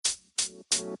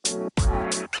Alright,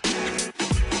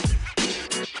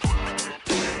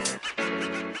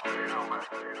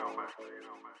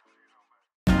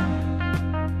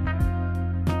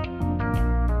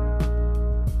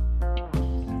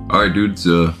 dudes,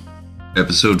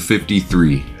 episode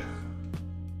 53.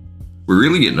 We're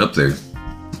really getting up there.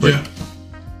 Yeah.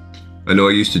 I know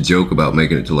I used to joke about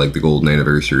making it to like the golden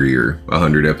anniversary or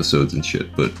 100 episodes and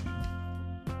shit, but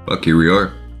fuck, here we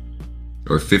are.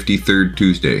 Our 53rd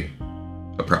Tuesday,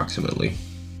 approximately.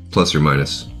 Plus or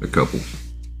minus a couple.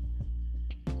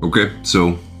 Okay,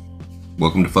 so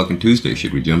welcome to fucking Tuesday.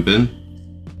 Should we jump in?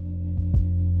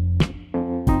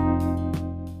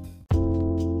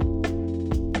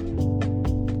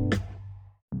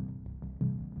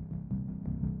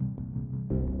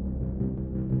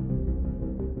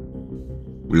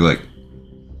 What do you like?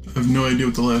 I have no idea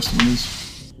what the last one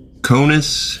is.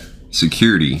 CONUS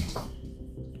Security.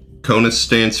 CONUS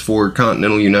stands for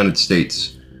Continental United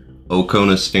States.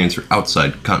 OCONUS stands for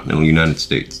Outside Continental United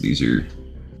States. These are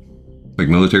like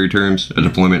military terms. A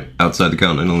deployment outside the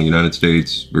Continental United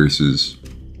States versus,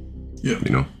 Yeah.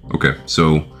 you know. Okay,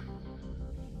 so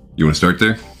you want to start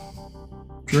there?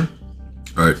 Sure.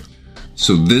 All right.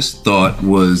 So this thought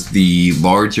was the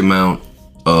large amount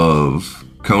of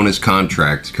CONUS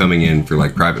contracts coming in for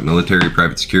like private military,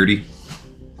 private security.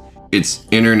 It's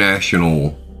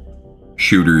international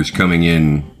shooters coming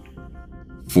in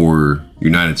for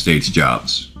United States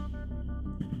jobs.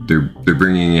 They're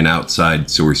bringing in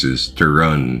outside sources to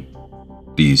run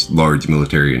these large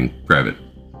military and private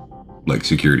like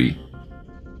security.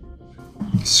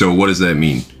 So what does that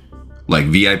mean? Like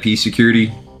VIP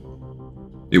security?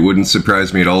 It wouldn't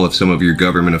surprise me at all if some of your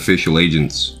government official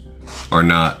agents are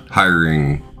not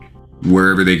hiring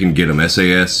wherever they can get them.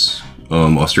 SAS,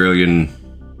 Australian.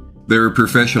 There are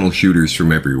professional shooters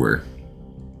from everywhere.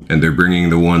 And they're bringing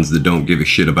the ones that don't give a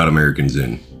shit about Americans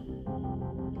in.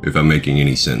 If I'm making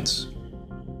any sense.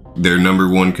 Their number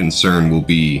one concern will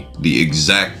be the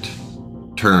exact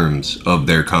terms of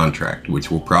their contract,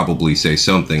 which will probably say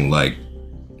something like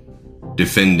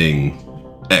defending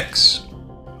X.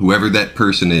 Whoever that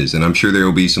person is, and I'm sure there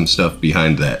will be some stuff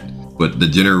behind that. But the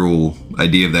general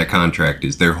idea of that contract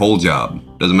is their whole job.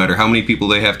 Doesn't matter how many people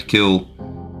they have to kill,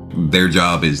 their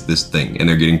job is this thing. And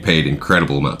they're getting paid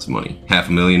incredible amounts of money.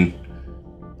 $500,000.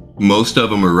 Most of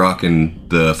them are rocking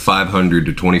the $500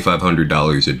 to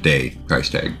 $2,500 a day price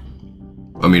tag.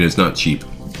 I mean, it's not cheap.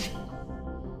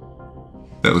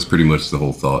 That was pretty much the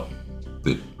whole thought.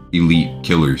 That elite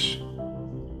killers.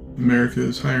 America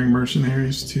is hiring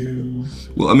mercenaries to...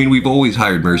 Well, I mean, we've always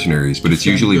hired mercenaries, but it's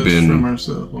usually been... From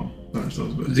ourselves, well, not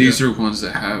ourselves, but These are ones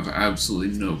that have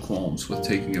absolutely no qualms with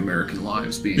taking American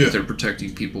lives, being that they're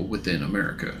protecting people within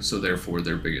America. So therefore,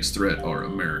 their biggest threat are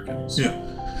Americans. Yeah.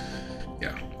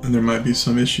 Yeah. And there might be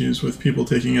some issues with people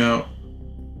taking out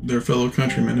their fellow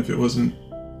countrymen if it wasn't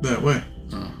that way.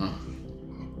 Uh-huh.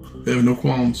 They have no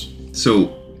qualms.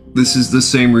 So, this is the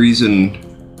same reason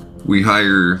we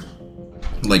hire...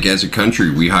 Like, as a country,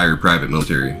 we hire private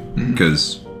military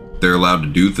because they're allowed to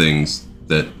do things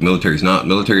that military's not.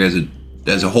 Military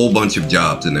has a whole bunch of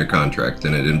jobs in their contract,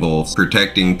 and it involves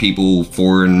protecting people,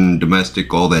 foreign,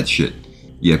 domestic, all that shit.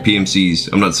 Yeah,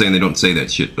 PMCs, I'm not saying they don't say that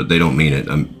shit, but they don't mean it.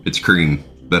 It's cream.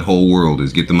 That whole world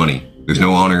is get the money. There's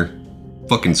no honor.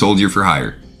 Fucking soldier for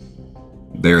hire.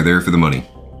 They're there for the money.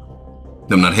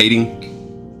 I'm not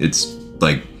hating. It's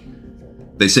like,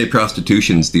 they say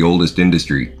prostitution's the oldest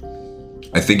industry.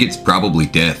 I think it's probably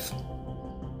death.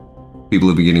 People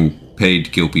have been getting paid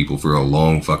to kill people for a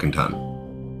long fucking time.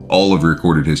 All of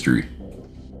recorded history.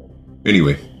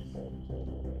 Anyway.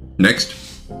 Next.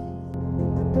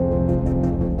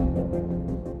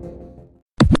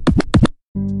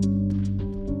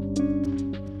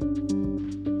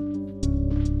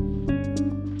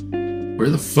 Where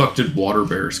the fuck did water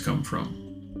bears come from?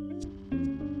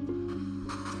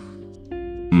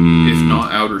 If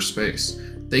not outer space.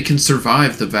 They can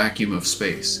survive the vacuum of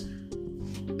space.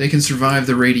 They can survive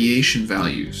the radiation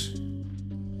values.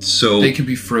 So They can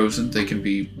be frozen. They can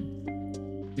be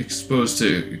exposed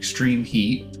to extreme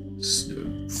heat,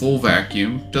 full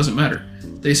vacuum. Doesn't matter.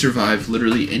 They survive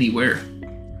literally anywhere.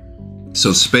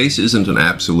 So space isn't an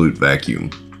absolute vacuum,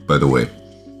 by the way.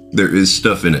 There is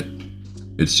stuff in it.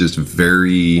 It's just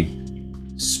very...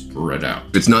 spread out.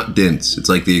 It's not dense. It's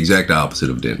like the exact opposite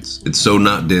of dense. It's so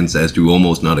not dense as to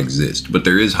almost not exist. But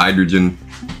there is hydrogen,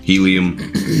 helium.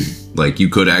 Like, you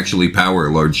could actually power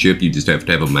a large ship. You just have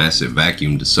to have a massive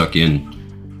vacuum to suck in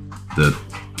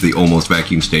the almost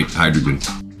vacuum state hydrogen.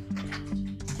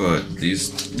 But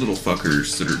these little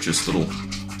fuckers that are just little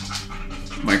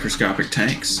microscopic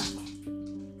tanks.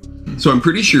 So I'm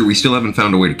pretty sure we still haven't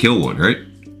found a way to kill one, right?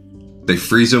 They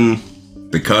freeze them,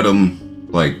 they cut them,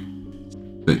 like,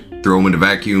 they throw them into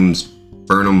vacuums,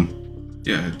 burn them.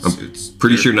 Yeah, it's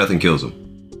pretty sure nothing kills them.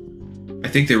 I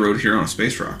think they rode here on a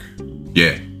space rock.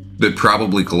 Yeah, that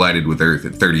probably collided with Earth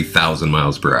at 30,000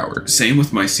 miles per hour. Same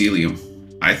with mycelium.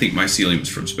 I think mycelium is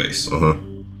from space.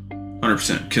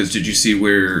 100%. Because did you see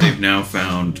where they've now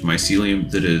found mycelium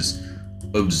that is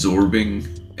absorbing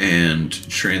and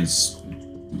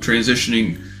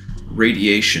transitioning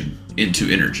radiation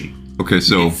into energy? Okay,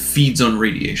 so it feeds on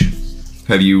radiation.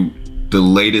 Have you the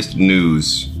latest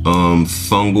news?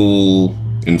 Fungal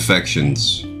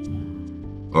infections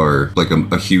are like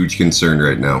a huge concern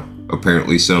right now.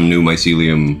 Apparently, some new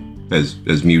mycelium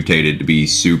has mutated to be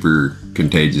super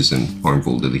contagious and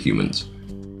harmful to the humans.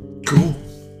 Cool.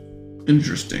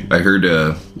 Interesting. I heard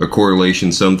a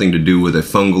correlation, something to do with a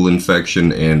fungal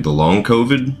infection and the long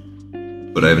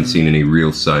COVID, but I haven't seen any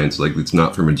real science. Like, it's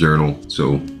not from a journal,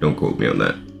 so don't quote me on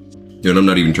that. And I'm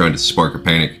not even trying to spark a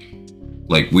panic.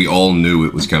 Like, we all knew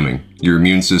it was coming. Your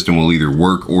immune system will either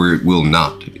work or it will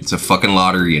not. It's a fucking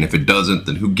lottery, and if it doesn't,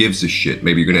 then who gives a shit?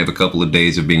 Maybe you're gonna have a couple of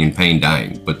days of being in pain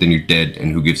dying, but then you're dead,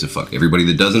 and who gives a fuck? Everybody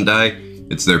that doesn't die,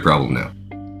 it's their problem now.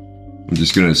 I'm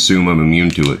just gonna assume I'm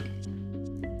immune to it.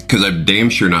 Because I'm damn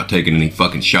sure not taking any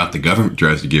fucking shot the government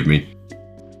tries to give me.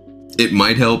 It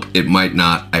might help, it might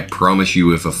not. I promise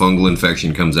you, if a fungal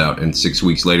infection comes out and 6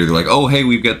 weeks later they're like, oh hey,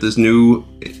 we've got this new,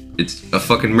 it's a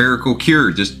fucking miracle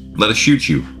cure, just let us shoot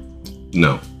you.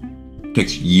 No. It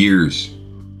takes years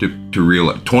to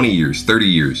realize, 20 years, 30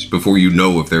 years, before you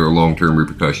know if there are long-term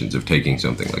repercussions of taking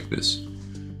something like this.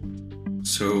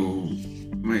 So,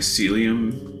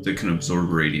 mycelium that can absorb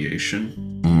radiation,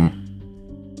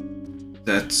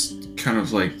 that's kind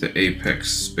of like the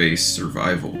apex space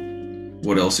survival.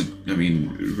 What else, I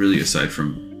mean, really aside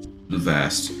from the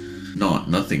vast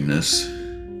nothingness,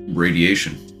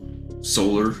 radiation,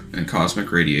 solar and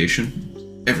cosmic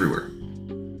radiation, everywhere.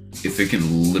 If it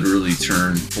can literally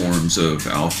turn forms of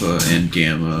alpha and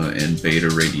gamma and beta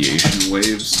radiation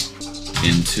waves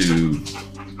into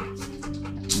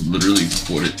literally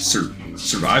what it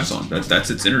survives on, that's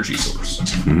its energy source.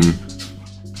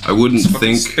 I wouldn't It's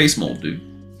fucking think space mold, dude.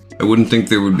 I wouldn't think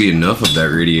there would be enough of that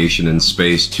radiation in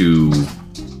space to,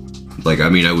 like, I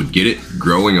mean, I would get it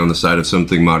growing on the side of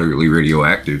something moderately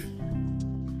radioactive,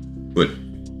 but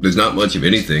there's not much of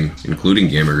anything, including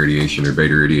gamma radiation or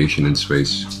beta radiation in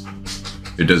space.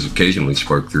 It does occasionally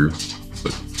spark through,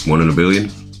 but 1 in a billion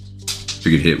to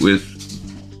get hit with.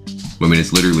 I mean,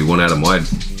 it's literally one atom wide.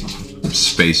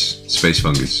 Space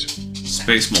fungus.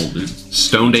 Space mold, dude.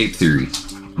 Stoned ape theory.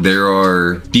 There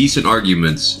are decent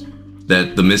arguments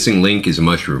that the missing link is a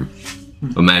mushroom,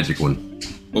 a magic one.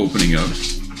 Opening up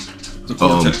the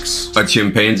cortex. A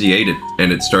chimpanzee ate it,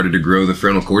 and it started to grow the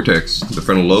frontal cortex, the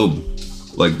frontal lobe,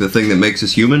 like the thing that makes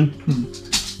us human.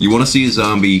 You want to see a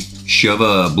zombie shove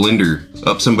a blender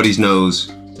up somebody's nose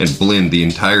and blend the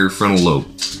entire frontal lobe.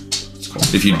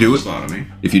 If you do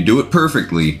it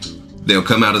perfectly, they'll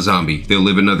come out a zombie. They'll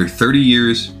live another 30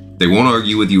 years. They won't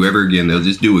argue with you ever again. They'll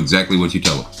just do exactly what you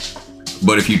tell them.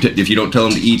 But if you don't tell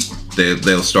them to eat,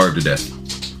 they'll starve to death.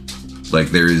 Like,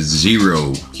 there is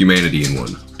zero humanity in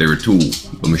one. They're a tool,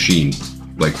 a machine.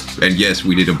 Like, and yes,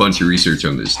 we did a bunch of research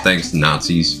on this. Thanks,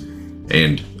 Nazis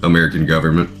and American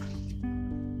government.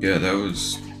 Yeah, that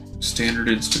was standard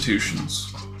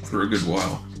institutions for a good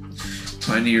while.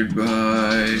 Pioneered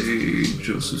by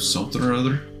Joseph something or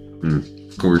other.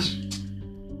 Of course.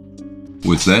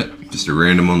 What's that? Just a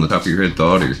random on the top of your head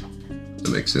thought, or that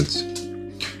makes sense?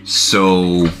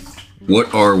 So,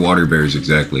 what are water bears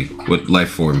exactly? What life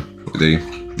form? Are they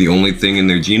the only thing in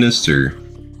their genus, or?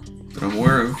 That I'm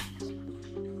aware of.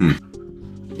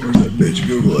 Where's that bitch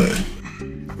Google at?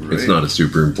 Right. It's not a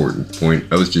super important point.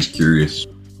 I was just curious.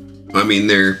 I mean,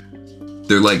 they're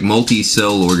like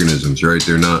multi-cell organisms, right?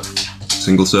 They're not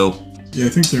single cell. Yeah, I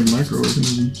think they're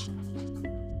microorganisms.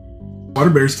 Water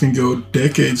bears can go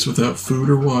decades without food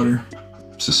or water.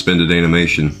 Suspended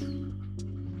animation.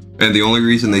 And the only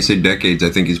reason they say decades, I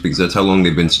think, is because that's how long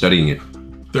they've been studying it.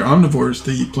 They're omnivores.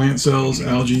 They eat plant cells,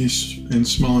 algae, and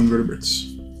small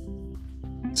invertebrates.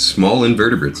 Small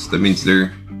invertebrates. That means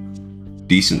they're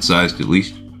decent sized, at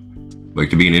least. Like,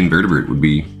 to be an invertebrate would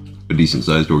be a decent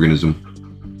sized organism.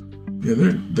 Yeah,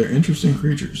 they're interesting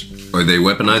creatures. Are they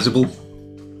weaponizable?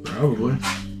 Probably.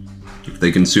 If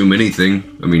they consume anything,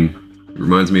 I mean, it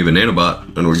reminds me of a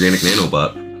nanobot, an organic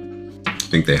nanobot. I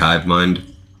think they hive mind.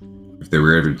 If they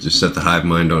were ever to just set the hive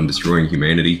mind on destroying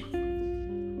humanity,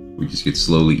 we just get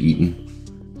slowly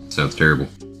eaten. Sounds terrible.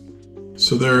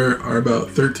 So there are about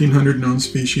 1,300 known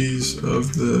species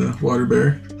of the water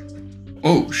bear.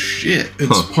 Oh shit!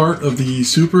 It's part of the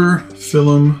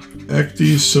superphylum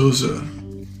Ecdysozoa,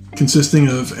 consisting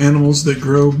of animals that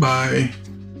grow by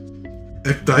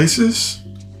ecdysis,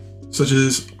 such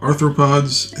as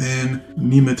arthropods and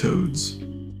nematodes.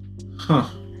 Huh.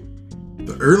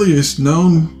 The earliest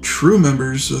known true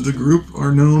members of the group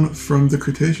are known from the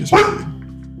Cretaceous period,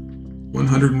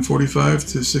 145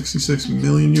 to 66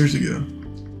 million years ago.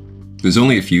 There's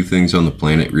only a few things on the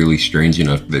planet really strange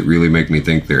enough that really make me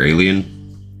think they're alien.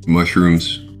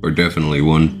 Mushrooms are definitely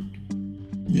one.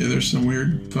 Yeah, there's some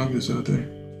weird fungus out there.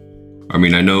 I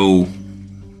mean, I know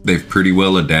they've pretty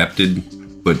well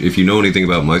adapted, but if you know anything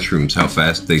about mushrooms, how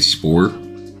fast they spore,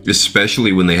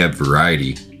 especially when they have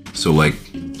variety. So like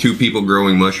 2 people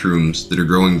growing mushrooms that are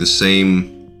growing the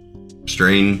same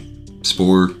strain,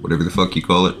 spore, whatever the fuck you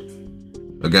call it.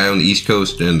 A guy on the East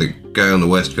Coast and the guy on the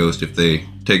West Coast, if they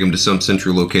take them to some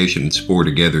central location and spore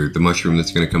together, the mushroom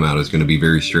that's going to come out is going to be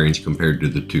very strange compared to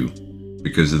the 2.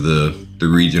 Because of the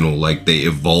regional, like, they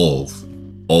evolve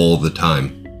all the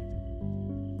time.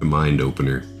 The mind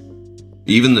opener.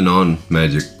 Even the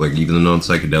non-magic, like even the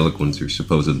non-psychedelic ones are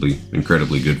supposedly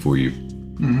incredibly good for you.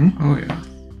 Mm-hmm. Oh yeah.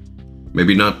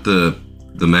 Maybe not the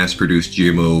mass-produced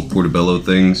GMO portobello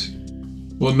things.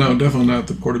 Well, no, definitely not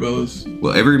the portobellos.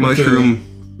 Well, every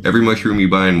mushroom you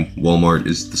buy in Walmart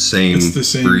is the same,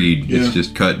 breed. Yeah. It's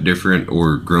just cut different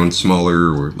or grown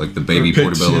smaller, or like the baby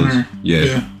portobellos. Sooner.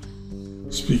 Yeah.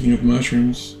 Speaking of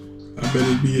mushrooms, I bet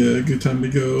it'd be a good time to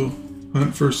go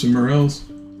hunt for some morels.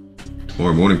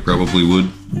 Tomorrow morning probably would.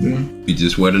 Yeah. Be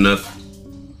just wet enough.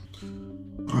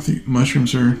 I think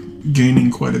mushrooms are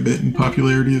gaining quite a bit in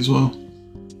popularity as well.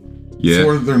 Yeah.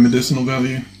 For their medicinal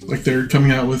value. Like they're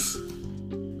coming out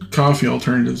with coffee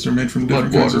alternatives. They're made from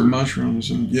different kinds of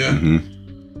mushrooms and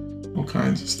all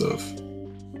kinds of stuff.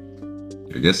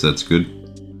 I guess that's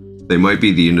good. They might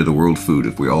be the end of the world food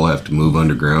if we all have to move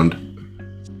underground.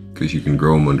 Because you can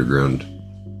grow them underground.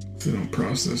 If they don't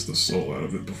process the soul out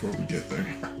of it before we get there.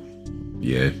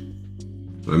 Yeah.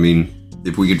 I mean,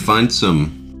 if we could find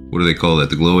some, what do they call that?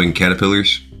 The glowing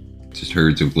caterpillars? Just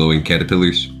herds of glowing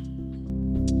caterpillars.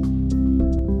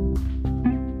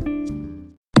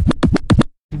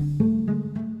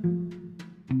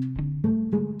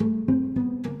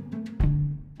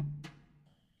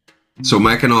 So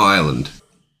Mackinac Island.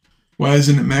 Why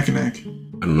isn't it Mackinac?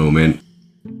 I don't know, man.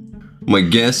 My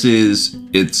guess is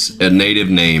it's a native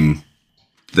name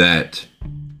that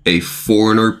a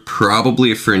foreigner,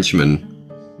 probably a Frenchman,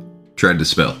 tried to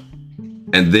spell.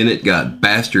 And then it got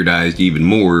bastardized even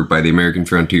more by the American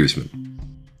frontiersmen.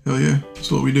 Hell yeah,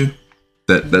 that's what we do.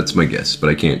 That's my guess, but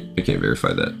I can't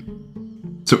verify that.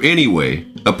 So anyway,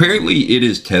 apparently it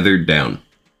is tethered down.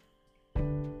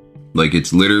 Like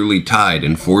it's literally tied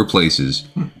in 4 places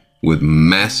with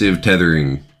massive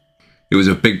tethering. It was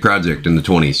a big project in the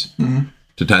 20s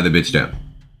to tie the bitch down.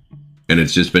 And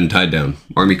it's just been tied down.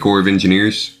 Army Corps of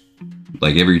Engineers,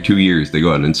 like every 2 years, they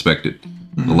go out and inspect it.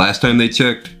 The last time they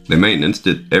checked, they maintenanced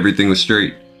it, everything was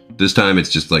straight. This time it's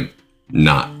just like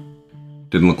not.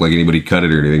 Didn't look like anybody cut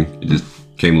it or anything. It just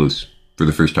came loose for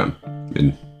the first time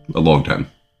in a long time.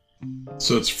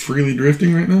 So it's freely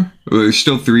drifting right now? There's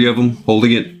still 3 of them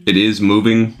holding it. It is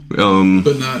moving.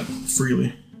 But not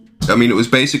freely. I mean, it was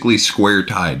basically square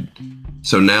tied.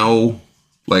 So now,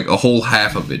 like, a whole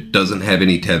half of it doesn't have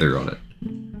any tether on it.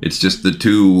 It's just the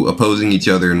 2 opposing each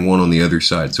other and one on the other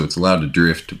side, so it's allowed to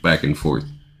drift back and forth.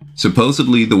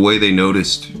 Supposedly, the way they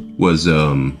noticed was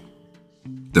the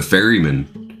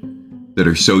ferrymen that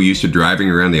are so used to driving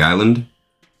around the island,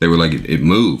 they were like, it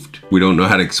moved. We don't know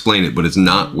how to explain it, but it's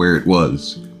not where it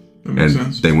was. That makes And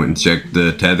sense. they went and checked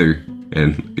the tether,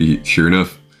 and sure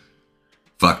enough,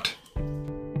 fucked.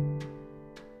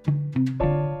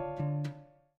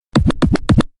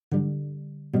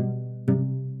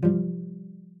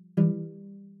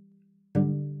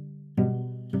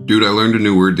 Dude, I learned a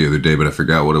new word the other day, but I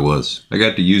forgot what it was. I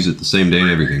got to use it the same day and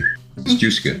everything. It's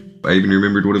juiska. I even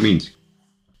remembered what it means.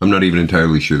 I'm not even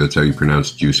entirely sure that's how you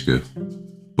pronounce juiska.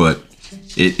 But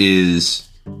it is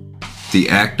the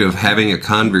act of having a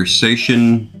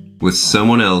conversation with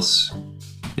someone else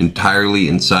entirely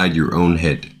inside your own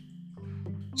head.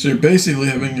 So you're basically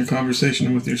having a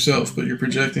conversation with yourself, but you're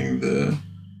projecting the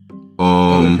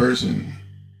other person.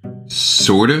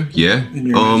 Sorta, yeah. In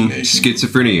your imagination.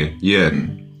 Schizophrenia, yeah.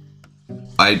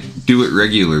 I do it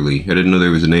regularly. I didn't know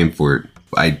there was a name for it.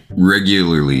 I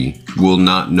regularly will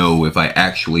not know if I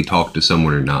actually talk to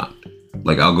someone or not.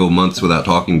 Like, I'll go months without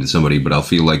talking to somebody, but I'll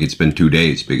feel like it's been 2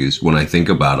 days, because when I think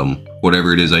about them,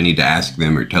 whatever it is I need to ask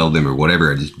them or tell them or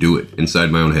whatever, I just do it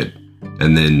inside my own head.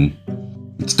 And then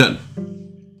it's done.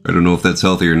 I don't know if that's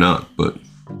healthy or not, but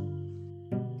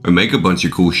I make a bunch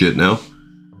of cool shit now.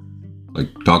 Like,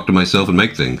 talk to myself and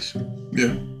make things.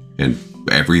 Yeah. And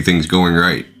everything's going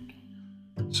right.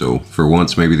 So, for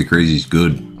once, maybe the crazy's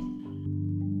good.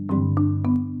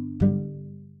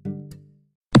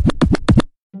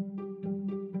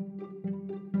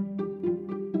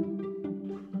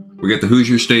 We got the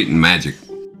Hoosier State and magic.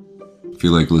 I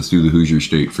feel like let's do the Hoosier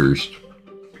State first.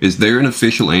 Is there an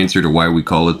official answer to why we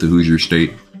call it the Hoosier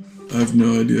State? I have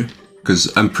no idea.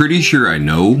 Because I'm pretty sure I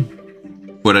know,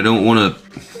 but I don't want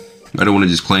to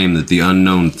just claim that the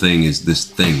unknown thing is this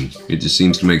thing. It just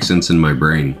seems to make sense in my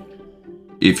brain.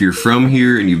 If you're from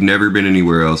here and you've never been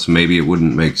anywhere else, maybe it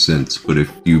wouldn't make sense. But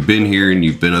if you've been here and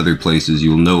you've been other places,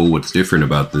 you'll know what's different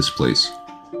about this place.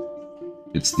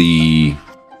 It's the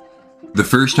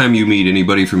first time you meet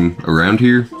anybody from around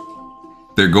here,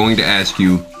 they're going to ask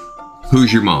you,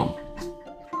 who's your mom?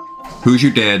 Who's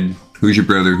your dad? Who's your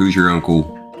brother? Who's your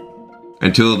uncle?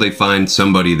 Until they find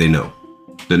somebody they know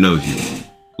that knows you.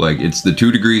 Like, it's the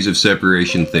 2 degrees of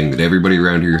separation thing that everybody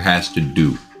around here has to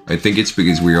do. I think it's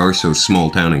because we are so small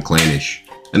town and clannish.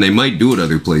 And they might do it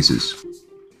other places.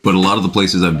 But a lot of the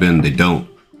places I've been, they don't.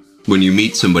 When you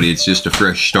meet somebody, it's just a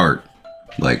fresh start.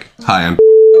 Like, hi, I'm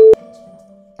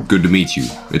good to meet you.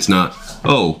 It's not,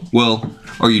 oh, well,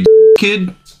 are you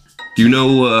kid? Do you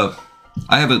know,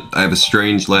 I have a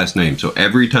strange last name, so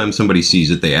every time somebody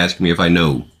sees it, they ask me if I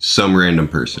know some random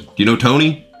person. Do you know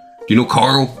Tony? Do you know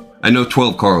Carl? I know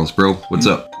 12 Carls, bro. What's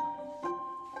up?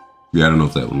 Yeah, I don't know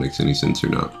if that one makes any sense or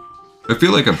not. I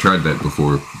feel like I've tried that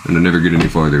before, and I never get any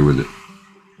farther with it.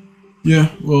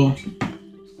 Yeah, well,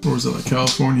 what was it, like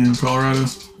California and Colorado?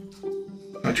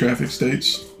 High traffic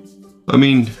states. I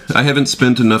mean, I haven't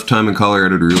spent enough time in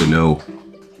Colorado to really know.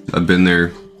 I've been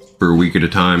there for a week at a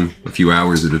time, a few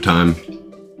hours at a time.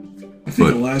 I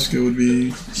think Alaska would be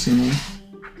similar.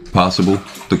 Possible.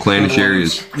 The clannish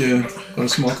areas. Yeah, a lot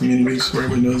of small communities where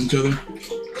everybody knows each other.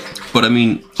 But I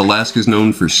mean, Alaska's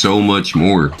known for so much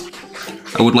more.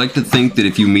 I would like to think that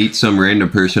if you meet some random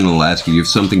person in Alaska, you have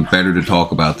something better to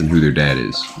talk about than who their dad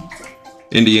is.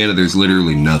 Indiana, there's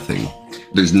literally nothing.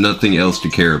 There's nothing else to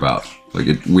care about. Like,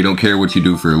 we don't care what you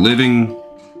do for a living.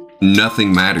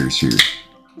 Nothing matters here.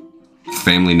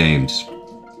 Family names.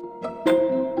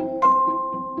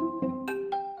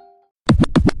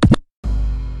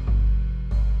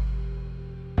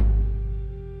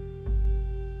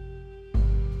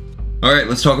 Alright,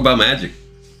 let's talk about magic.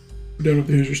 We're done with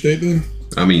the Hoosier State then?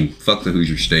 I mean, fuck the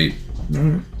Hoosier State.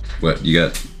 Alright. What, you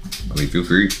got? I mean, feel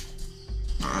free.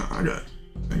 I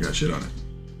got shit on it.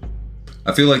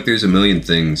 I feel like there's a million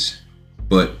things,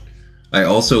 but I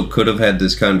also could have had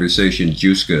this conversation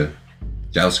Jouska,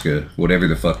 whatever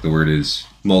the fuck the word is,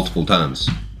 multiple times.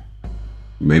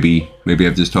 Maybe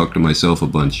I've just talked to myself a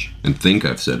bunch and think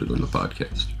I've said it on the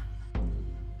podcast.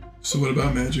 So what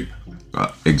about magic?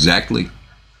 Exactly.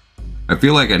 I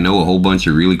feel like I know a whole bunch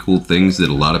of really cool things that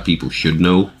a lot of people should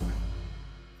know,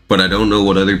 but I don't know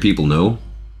what other people know.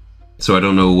 So I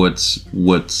don't know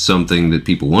what's something that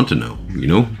people want to know, you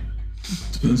know?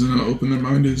 Depends on how open their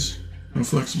mind is, how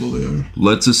flexible they are.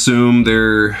 Let's assume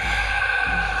they're,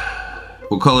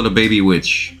 we'll call it a baby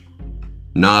witch.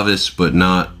 Novice, but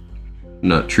not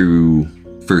true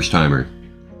first timer.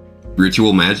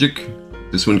 Ritual magic?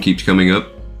 This one keeps coming up.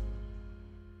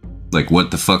 Like,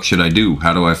 what the fuck should I do?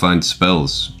 How do I find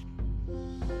spells?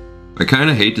 I kind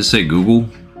of hate to say Google,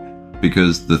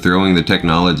 because the throwing the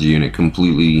technology in it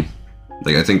completely,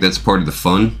 like, I think that's part of the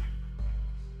fun.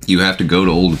 You have to go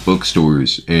to old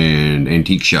bookstores and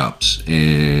antique shops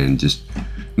and just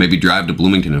maybe drive to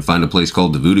Bloomington and find a place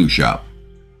called the Voodoo Shop.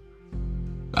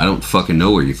 I don't fucking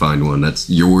know where you find one. That's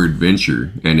your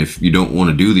adventure. And if you don't want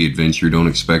to do the adventure, don't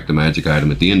expect a magic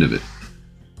item at the end of it.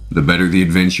 The better the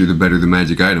adventure, the better the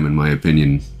magic item, in my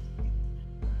opinion.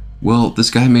 Well, this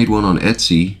guy made one on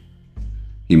Etsy.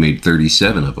 He made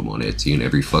 37 of them on Etsy in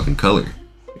every fucking color.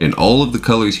 And all of the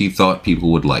colors he thought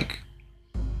people would like.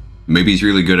 Maybe he's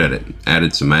really good at it,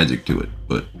 added some magic to it,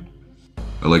 but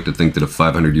I like to think that a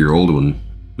 500-year-old one,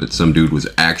 that some dude was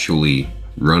actually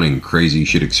running crazy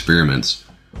shit experiments.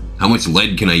 How much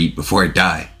lead can I eat before I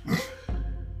die?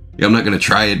 Yeah, I'm not gonna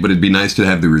try it, but it'd be nice to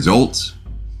have the results.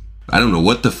 I don't know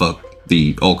what the fuck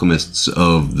the alchemists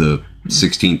of the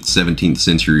 16th, 17th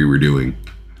century were doing.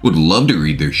 Would love to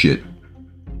read their shit.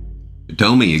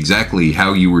 Tell me exactly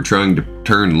how you were trying to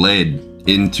turn lead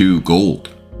into gold.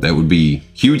 That would be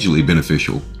hugely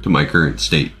beneficial to my current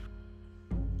state.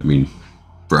 I mean,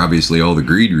 for obviously all the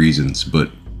greed reasons,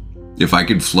 but if I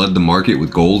could flood the market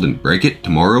with gold and break it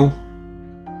tomorrow,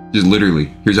 just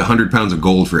literally, here's 100 pounds of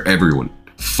gold for everyone.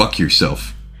 Fuck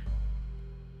yourself.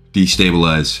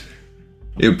 Destabilize.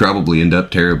 It would probably end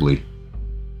up terribly.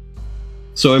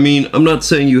 So, I mean, I'm not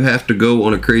saying you have to go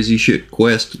on a crazy shit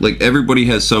quest. Like, everybody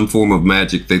has some form of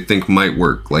magic they think might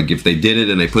work. Like, if they did it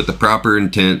and they put the proper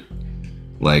intent,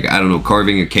 like, I don't know,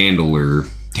 carving a candle or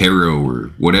tarot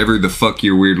or whatever the fuck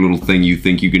your weird little thing you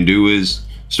think you can do is,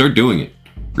 start doing it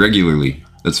regularly.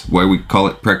 That's why we call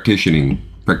it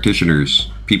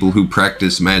practitioners. People who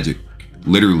practice magic.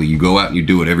 Literally, you go out and you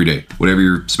do it every day. Whatever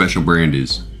your special brand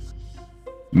is.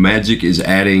 Magic is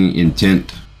adding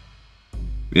intent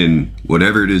in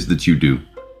whatever it is that you do.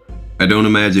 I don't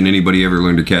imagine anybody ever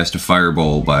learned to cast a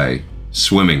fireball by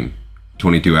swimming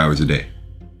 22 hours a day.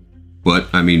 But,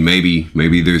 I mean,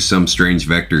 maybe there's some strange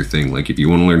vector thing. Like, if you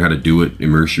want to learn how to do it,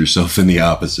 immerse yourself in the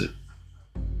opposite.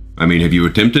 I mean, have you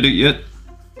attempted it yet?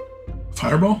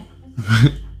 Fireball?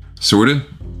 Sorta.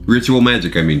 Ritual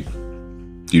magic, I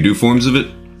mean. Do you do forms of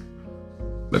it?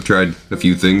 I've tried a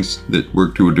few things that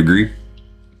work to a degree.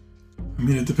 I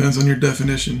mean, it depends on your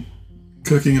definition.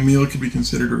 Cooking a meal could be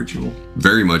considered a ritual.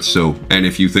 Very much so. And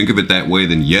if you think of it that way,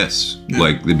 then yes. Yeah.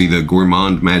 Like, it'd be the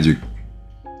gourmand magic.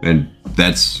 And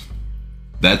that's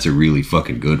a really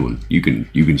fucking good one. You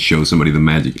can show somebody the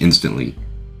magic instantly.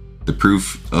 The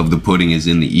proof of the pudding is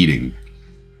in the eating.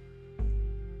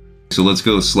 So let's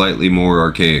go slightly more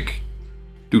archaic.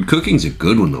 Dude, cooking's a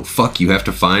good one though. Fuck, you have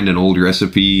to find an old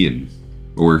recipe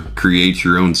or create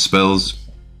your own spells.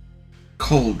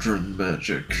 Cauldron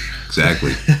magic.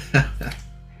 Exactly.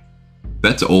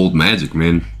 That's old magic,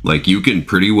 man. Like, you can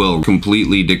pretty well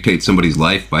completely dictate somebody's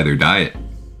life by their diet.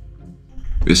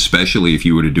 Especially if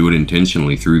you were to do it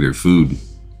intentionally through their food.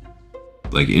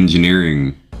 Like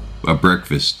engineering a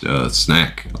breakfast, a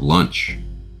snack, a lunch.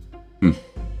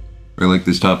 I like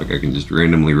this topic. I can just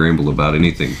randomly ramble about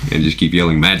anything and just keep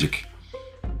yelling magic.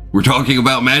 We're talking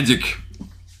about magic.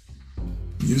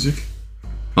 Music?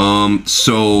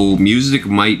 So music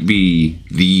might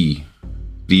be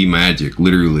the magic,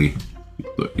 literally.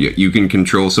 You can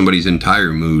control somebody's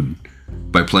entire mood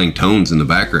by playing tones in the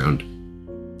background.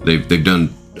 They've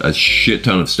done a shit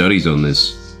ton of studies on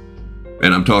this.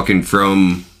 And I'm talking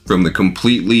from the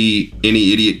completely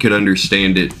any idiot could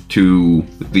understand it to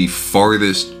the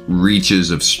farthest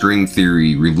reaches of string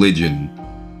theory, religion.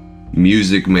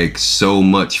 Music makes so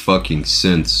much fucking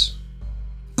sense.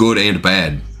 Good and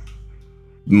bad.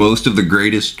 Most of the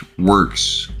greatest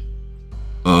works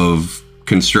of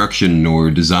construction or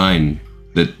design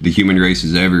that the human race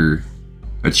has ever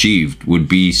achieved would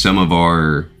be some of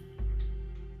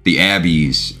the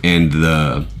abbeys and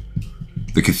the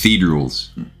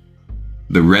cathedrals.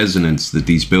 The resonance that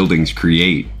these buildings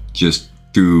create just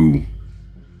through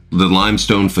the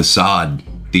limestone facade,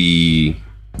 the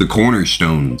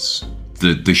cornerstones,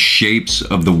 the shapes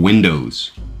of the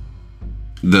windows,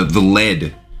 the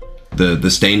lead,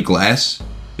 the stained glass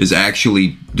is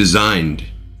actually designed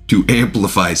to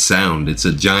amplify sound. It's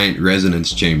a giant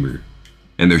resonance chamber,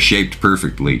 and they're shaped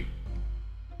perfectly.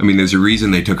 I mean, there's a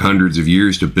reason they took hundreds of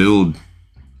years to build.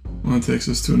 Well, that takes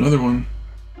us to another one.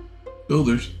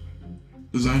 Builders.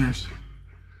 Designers.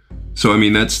 So, I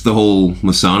mean, that's the whole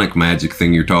Masonic magic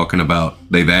thing you're talking about.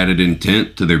 They've added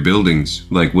intent to their buildings.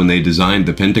 Like, when they designed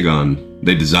the Pentagon,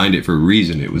 they designed it for a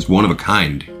reason. It was one of a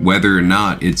kind. Whether or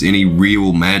not it's any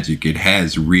real magic, it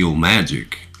has real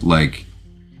magic. Like,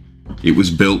 it was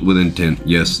built with intent.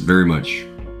 Yes, very much.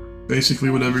 Basically,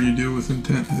 whatever you do with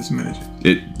intent has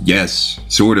magic. Yes,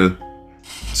 sorta.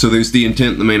 So there's the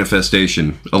intent and the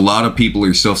manifestation. A lot of people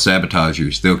are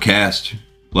self-sabotagers. They'll cast,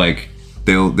 like,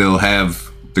 they'll have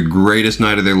the greatest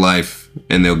night of their life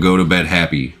and they'll go to bed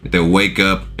happy. They'll wake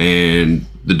up and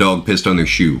the dog pissed on their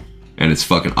shoe and it's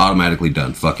fucking automatically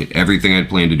done. Fuck it. Everything I'd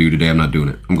planned to do today, I'm not doing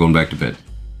it. I'm going back to bed.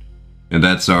 And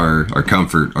that's our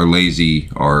comfort, our lazy,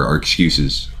 our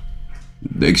excuses.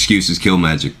 The excuses kill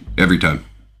magic every time.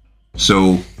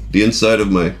 So the inside of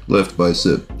my left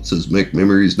bicep says make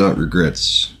memories, not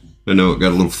regrets. I know it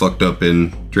got a little fucked up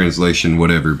in translation,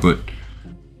 whatever, but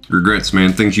regrets,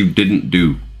 man, things you didn't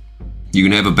do. You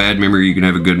can have a bad memory, you can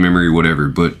have a good memory, whatever,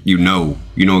 but you know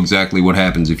exactly what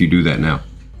happens if you do that now.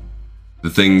 The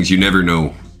things you never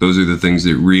know, those are the things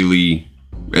that really,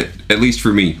 at least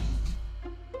for me,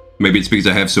 maybe it's because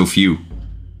I have so few.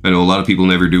 I know a lot of people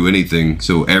never do anything,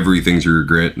 so everything's a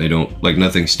regret, and they don't, like,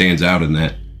 nothing stands out in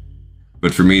that.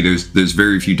 But for me, there's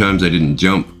very few times I didn't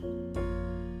jump.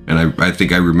 And I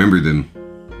think I remember them.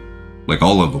 Like,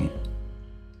 all of them.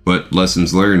 But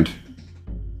lessons learned.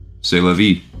 C'est la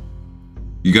vie.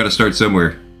 You gotta start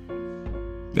somewhere.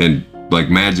 And, like,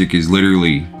 magic is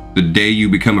literally, the day you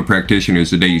become a practitioner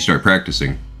is the day you start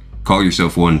practicing. Call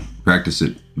yourself one. Practice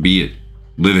it. Be it.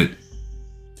 Live it.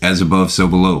 As above, so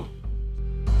below.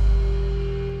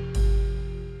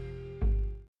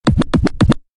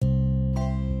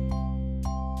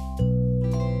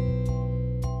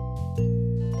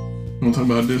 Want to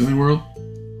talk about Disney World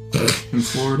in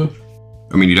Florida?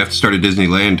 I mean, you'd have to start at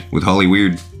Disneyland with Holly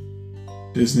Weird.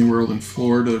 Disney World in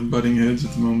Florida butting heads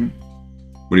at the moment.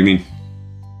 What do you mean?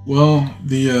 Well,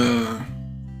 the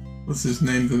what's his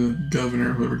name? The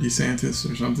governor, whoever,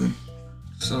 DeSantis or something.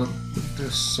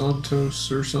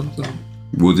 Santos or something.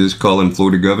 We'll just call him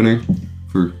Florida governor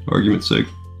for argument's sake.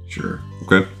 Sure.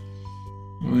 Okay.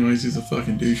 Well, anyways, he's a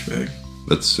fucking douchebag.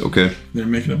 That's okay. They're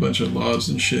making a bunch of laws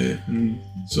and shit, and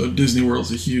so Disney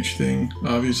World's a huge thing,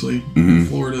 obviously, in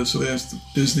Florida. So they asked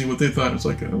Disney what they thought. It's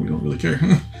like, we don't really care.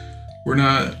 We're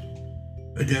not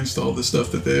against all the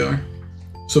stuff that they are.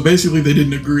 So basically, they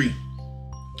didn't agree.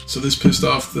 So this pissed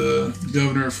off the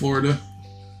governor of Florida.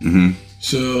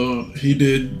 So he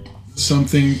did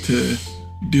something to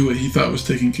do what he thought was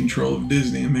taking control of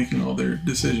Disney and making all their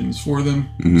decisions for them,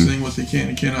 saying what they can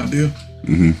and cannot do.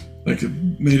 Like,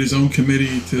 made his own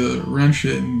committee to run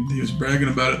shit, and he was bragging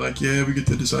about it, like, yeah, we get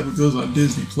to decide what goes on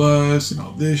Disney Plus and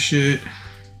all this shit.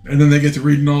 And then they get to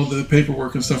reading all the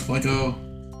paperwork and stuff, like, oh,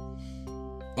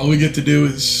 all we get to do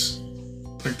is,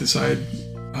 like, decide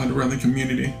how to run the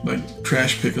community, like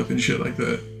trash pickup and shit like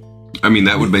that. I mean,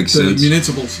 that would make sense.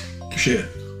 Municipal shit.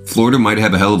 Florida might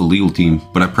have a hell of a legal team,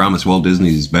 but I promise Walt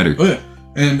Disney's is better. Oh, yeah.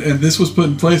 And this was put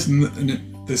in place, and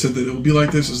they said that it will be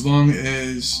like this as long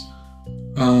as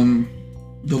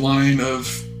the line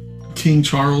of King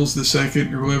Charles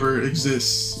II or whoever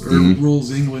exists or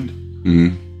rules England.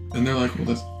 And they're like, well,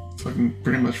 that's fucking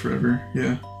pretty much forever.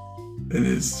 Yeah. And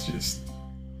it's just...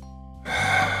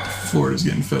 Florida's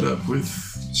getting fed up with...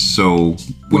 So,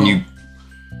 when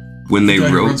they the guy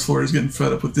who wrote... runs Florida's getting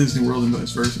fed up with Disney World and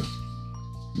vice versa.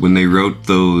 When they wrote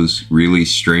those really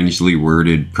strangely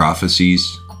worded prophecies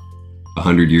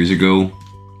 100 years ago,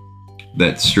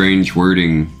 that strange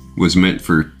wording was meant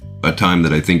for a time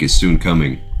that I think is soon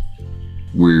coming.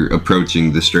 We're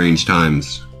approaching the strange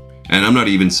times. And I'm not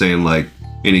even saying like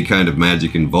any kind of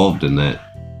magic involved in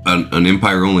that. An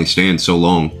empire only stands so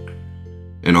long,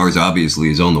 and ours obviously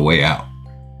is on the way out.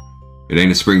 It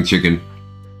ain't a spring chicken,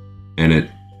 and it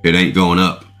ain't going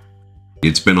up.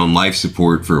 It's been on life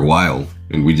support for a while,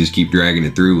 and we just keep dragging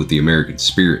it through with the American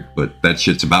spirit, but that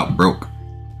shit's about broke.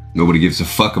 Nobody gives a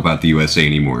fuck about the USA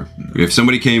anymore. If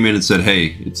somebody came in and said,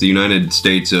 hey, it's the United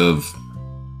States of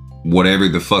whatever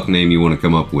the fuck name you want to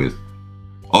come up with,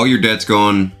 all your debt's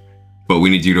gone, but we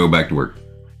need you to go back to work.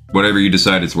 Whatever you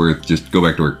decide it's worth, just go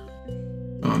back to work.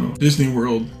 I don't know. Disney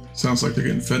World sounds like they're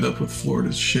getting fed up with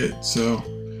Florida's shit, so...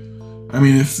 I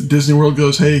mean, if Disney World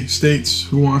goes, hey, states,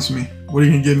 who wants me? What are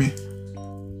you gonna give me?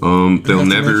 They'll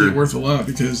never... make it worth a lot,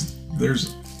 because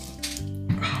there's...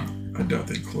 I doubt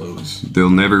they close. They'll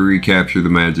never recapture the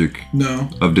magic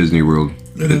of Disney World.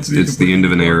 It's the end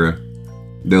of an era.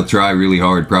 They'll try really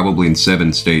hard, probably in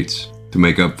 7 states, to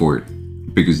make up for it.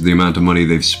 Because the amount of money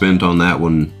they've spent on that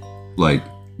one, like,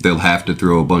 they'll have to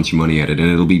throw a bunch of money at it. And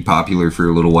it'll be popular for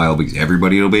a little while because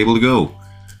everybody will be able to go.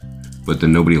 But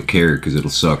then nobody will care because it'll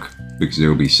suck. Because there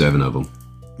will be 7 of them.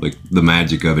 Like, the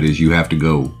magic of it is you have to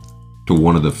go to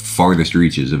one of the farthest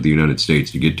reaches of the United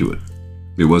States to get to it.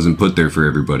 It wasn't put there for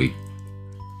everybody.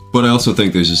 But I also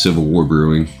think there's a civil war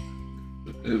brewing.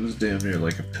 It was damn near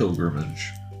like a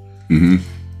pilgrimage. Mm-hmm.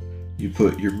 You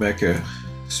put your Mecca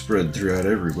spread throughout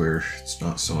everywhere. It's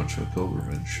not so much of a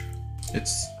pilgrimage.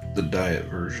 It's the diet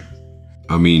version.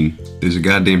 I mean, there's a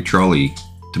goddamn trolley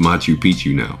to Machu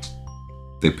Picchu now.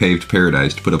 They paved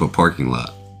paradise to put up a parking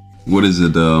lot. What is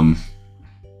it,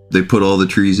 they put all the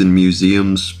trees in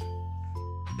museums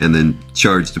and then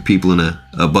charge the people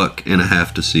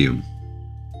 $1.50 to see them.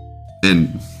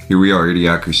 And here we are,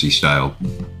 Idiocracy style.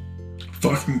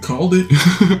 Fucking called it.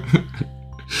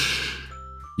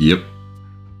 Yep.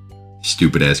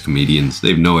 Stupid ass comedians. They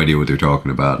have no idea what they're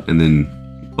talking about. And then,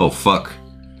 oh fuck.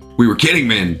 We were kidding,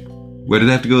 man. Why did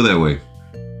it have to go that way?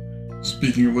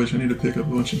 Speaking of which, I need to pick up a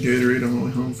bunch of Gatorade on my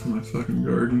way home from my fucking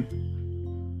garden.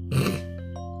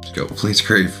 Let's go. Please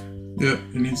crave. Yeah,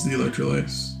 it needs the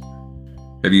electrolytes.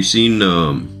 Have you seen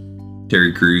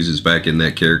Terry Crews is back in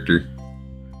that character?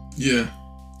 Yeah.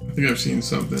 I think I've seen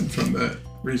something from that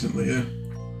recently, yeah.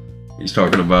 He's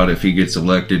talking about if he gets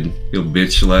elected, he'll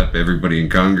bitch slap everybody in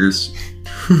Congress.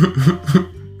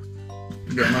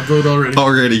 Got my vote already.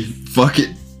 Already. Fuck it.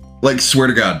 Like, swear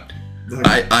to God.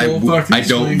 Like, I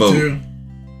don't vote. Too.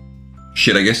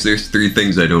 Shit, I guess there's 3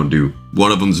 things I don't do.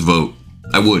 One of them's vote.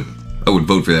 I would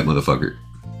vote for that motherfucker.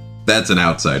 That's an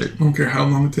outsider. I don't care how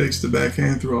long it takes to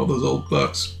backhand through all those old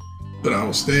bucks, but I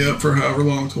will stay up for however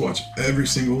long to watch every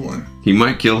single one. He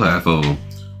might kill half of them.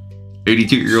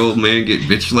 82-year-old man get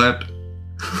bitch slapped?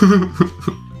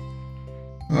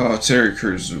 Oh, Terry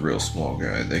Crews is a real small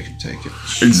guy. They can take it.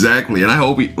 Exactly, and I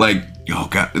hope he, like, oh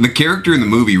god, the character in the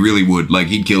movie really would, like,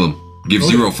 he'd kill him. Give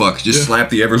zero fucks. Just slap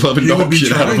the ever-loving dog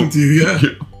shit out of him. Yeah.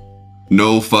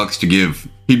 No fucks to give.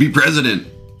 He'd be president.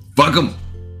 Fuck him.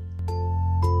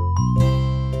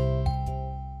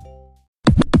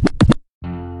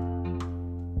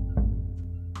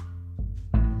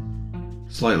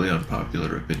 Slightly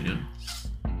unpopular opinion.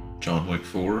 John Wick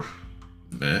 4.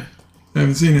 Meh. I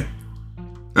haven't seen it.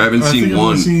 I haven't seen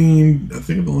one. I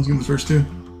think I've only seen the first two.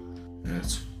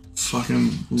 That's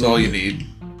All you need.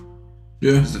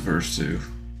 Yeah. Is the first two.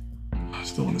 I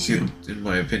still want to see them. In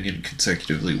my opinion,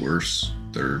 consecutively worse.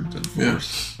 Third than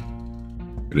fourth.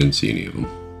 I didn't see any of them.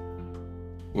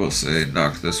 We'll say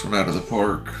knocked this one out of the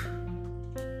park.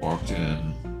 Walked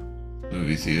in.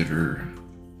 Movie theater.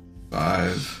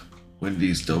 5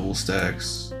 Wendy's double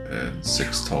stacks and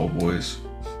 6 tall boys.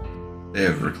 They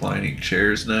have reclining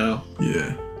chairs now.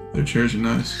 Yeah, their chairs are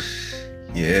nice.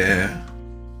 Yeah.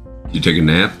 You take a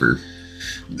nap or?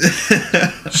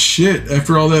 Shit,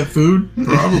 after all that food?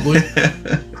 Probably.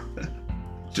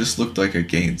 Just looked like I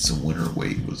gained some winter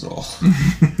weight was all.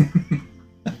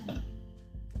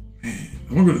 Man,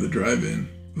 I want to go to the drive-in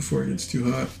before it gets too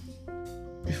hot.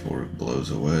 Before it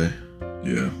blows away.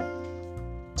 Yeah.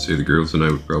 Say the girls and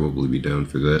I would probably be down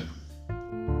for that.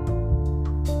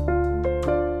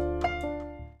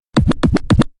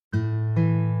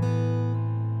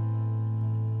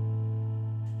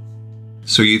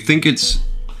 So you think it's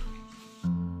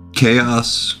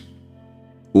chaos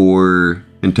or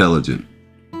intelligent?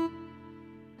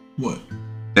 What?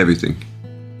 Everything.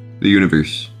 The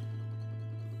universe.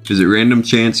 Is it random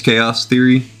chance chaos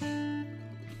theory?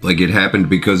 Like it happened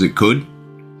because it could?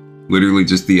 Literally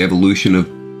just the evolution of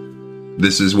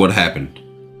this is what happened?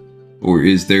 Or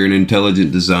is there an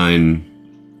intelligent design,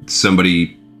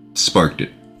 somebody sparked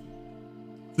it?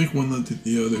 I think one led to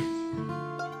the other.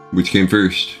 Which came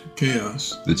first?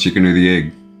 Chaos. The chicken or the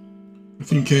egg? I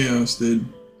think chaos did.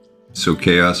 So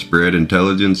chaos bred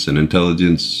intelligence, and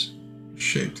intelligence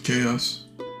shaped chaos.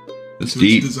 That's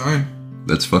deep. Design.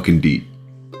 That's fucking deep.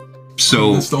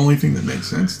 So that's the only thing that makes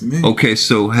sense to me. Okay,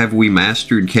 so have we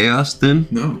mastered chaos then?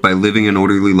 No. By living an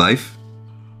orderly life?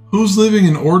 Who's living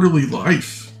an orderly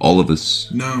life? All of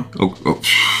us. No.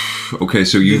 Okay,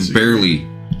 so you've barely,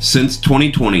 since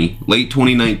 2020, late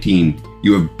 2019,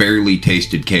 you have barely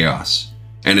tasted chaos.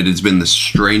 And it has been the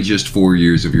strangest 4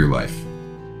 years of your life.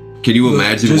 Can you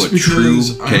imagine what true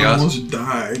chaos? I almost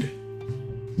died.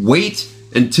 Wait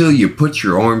until you put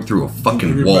your arm through a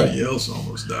fucking wall. Everybody else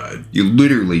almost died. You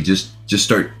literally just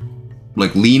start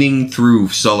like leaning through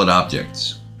solid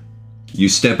objects. You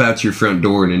step out your front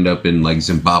door and end up in like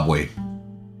Zimbabwe.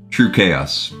 True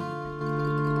chaos.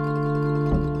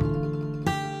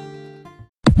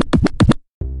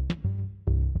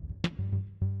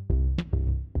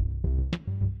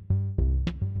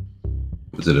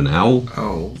 Was it an owl?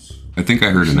 Owls. I think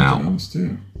I heard an owl. Owls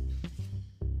too.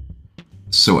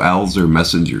 So owls are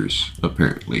messengers,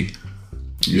 apparently.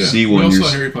 You yeah. see one. We also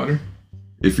saw Harry Potter.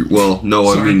 If you no,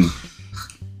 Sorry. I mean,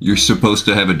 you're supposed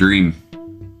to have a dream.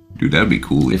 Dude, that'd be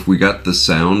cool if we got the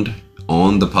sound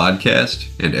on the podcast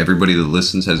and everybody that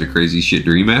listens has a crazy shit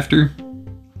dream after.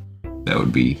 That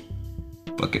would be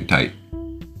fucking tight.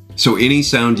 So any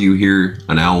sound you hear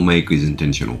an owl make is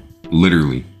intentional.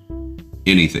 Literally.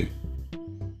 Anything.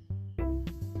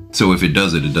 So if it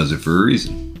does it for a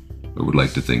reason. I would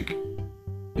like to think.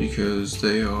 Because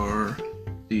they are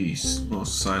the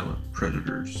most silent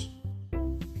predators.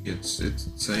 It's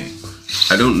insane.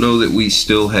 I don't know that we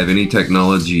still have any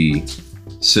technology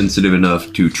sensitive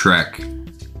enough to track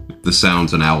the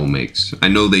sounds an owl makes. I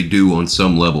know they do on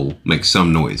some level make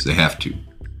some noise. They have to.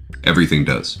 Everything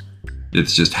does.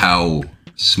 It's just how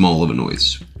small of a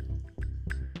noise.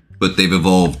 But they've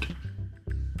evolved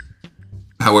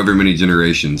however many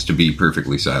generations to be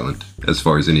perfectly silent as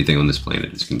far as anything on this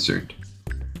planet is concerned.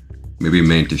 Maybe a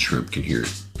mantis shrimp can hear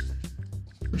it.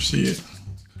 Or see it.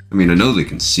 I mean, I know they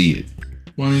can see it.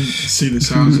 Well, I mean, see the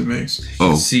sounds it makes.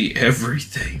 Oh. See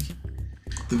everything.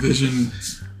 The vision.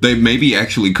 They maybe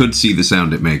actually could see the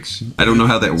sound it makes. I don't know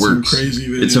how that works. Some crazy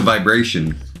vision. It's a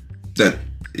vibration. That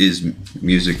is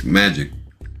music magic.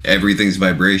 Everything's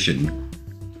vibration.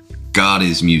 God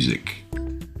is music.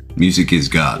 Music is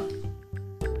God.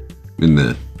 In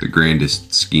the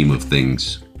grandest scheme of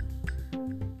things.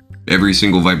 Every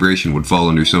single vibration would fall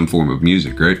under some form of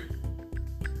music, right?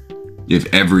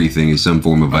 If everything is some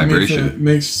form of vibration. I mean, if it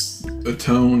makes a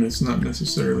tone, it's not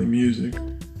necessarily music.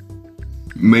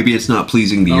 Maybe it's not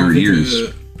pleasing to your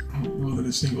ears. I don't know that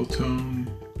a single tone.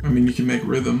 I mean, you can make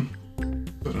rhythm,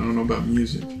 but I don't know about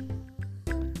music.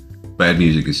 Bad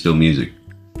music is still music.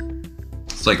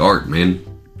 It's like art, man.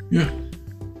 Yeah.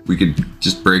 We could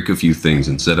just break a few things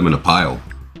and set them in a pile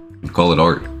and call it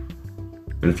art.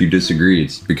 And if you disagree,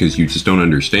 it's because you just don't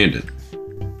understand it.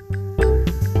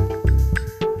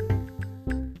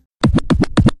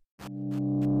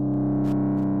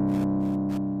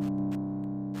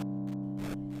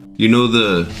 You know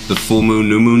the full moon,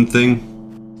 new moon thing?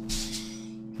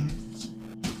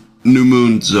 New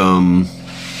moon's,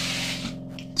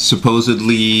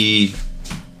 supposedly,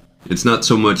 it's not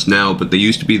so much now, but they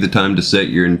used to be the time to set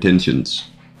your intentions.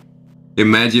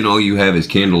 Imagine all you have is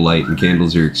candlelight, and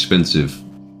candles are expensive.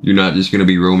 You're not just going to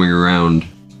be roaming around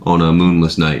on a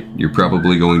moonless night. You're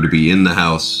probably going to be in the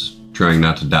house trying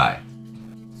not to die.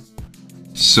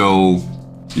 So,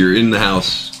 you're in the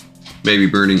house, maybe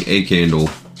burning a candle,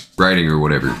 writing or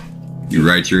whatever. You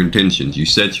write your intentions, you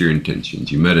set your intentions,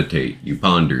 you meditate, you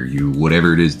ponder, you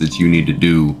whatever it is that you need to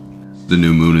do. The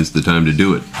new moon is the time to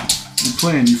do it. You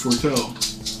plan, you foretell.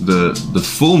 The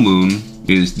full moon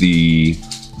is the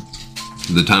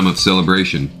time of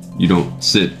celebration. You don't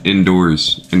sit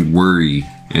indoors and worry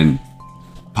and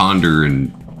ponder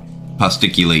and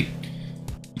posticulate.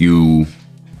 You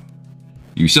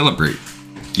celebrate.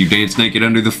 You dance naked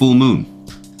under the full moon.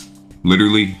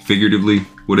 Literally, figuratively,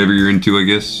 whatever you're into, I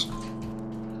guess.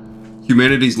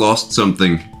 Humanity's lost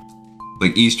something.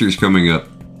 Like Easter's coming up.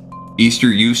 Easter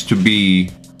used to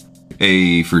be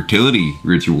a fertility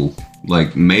ritual.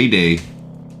 Like May Day,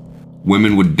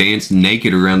 women would dance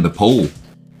naked around the pole.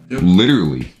 Yep.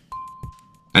 Literally.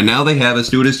 And now they have us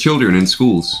do it as children in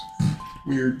schools.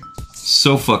 Weird.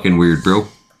 So fucking weird, bro.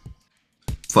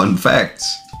 Fun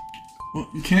facts. Well,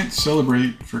 you can't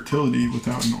celebrate fertility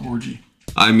without an orgy.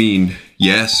 I mean,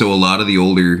 yeah, so a lot of the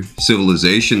older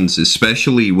civilizations,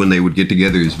 especially when they would get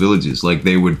together as villages, like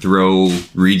they would throw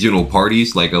regional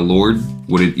parties, like a lord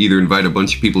would either invite a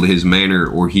bunch of people to his manor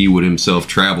or he would himself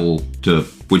travel to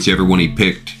whichever one he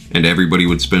picked, and everybody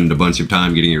would spend a bunch of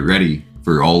time getting it ready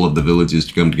for all of the villages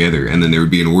to come together, and then there would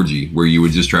be an orgy where you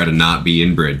would just try to not be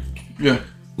inbred. Yeah.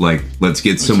 Like, let's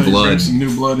get some blood, some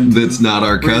new blood into that's not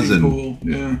our cousin. Pool.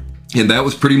 Yeah. And that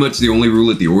was pretty much the only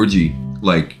rule at the orgy.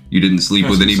 Like, you didn't sleep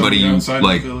with anybody.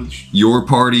 Like, your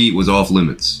party was off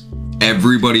limits.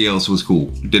 Everybody else was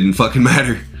cool. It didn't fucking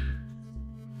matter.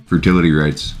 Fertility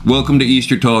rites. Welcome to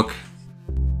Easter Talk.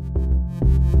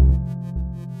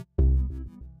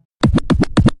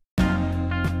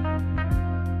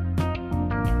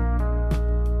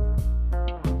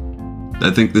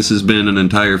 I think this has been an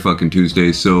entire fucking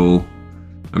Tuesday, so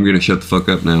I'm gonna shut the fuck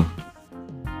up now.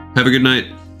 Have a good night.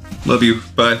 Love you.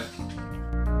 Bye.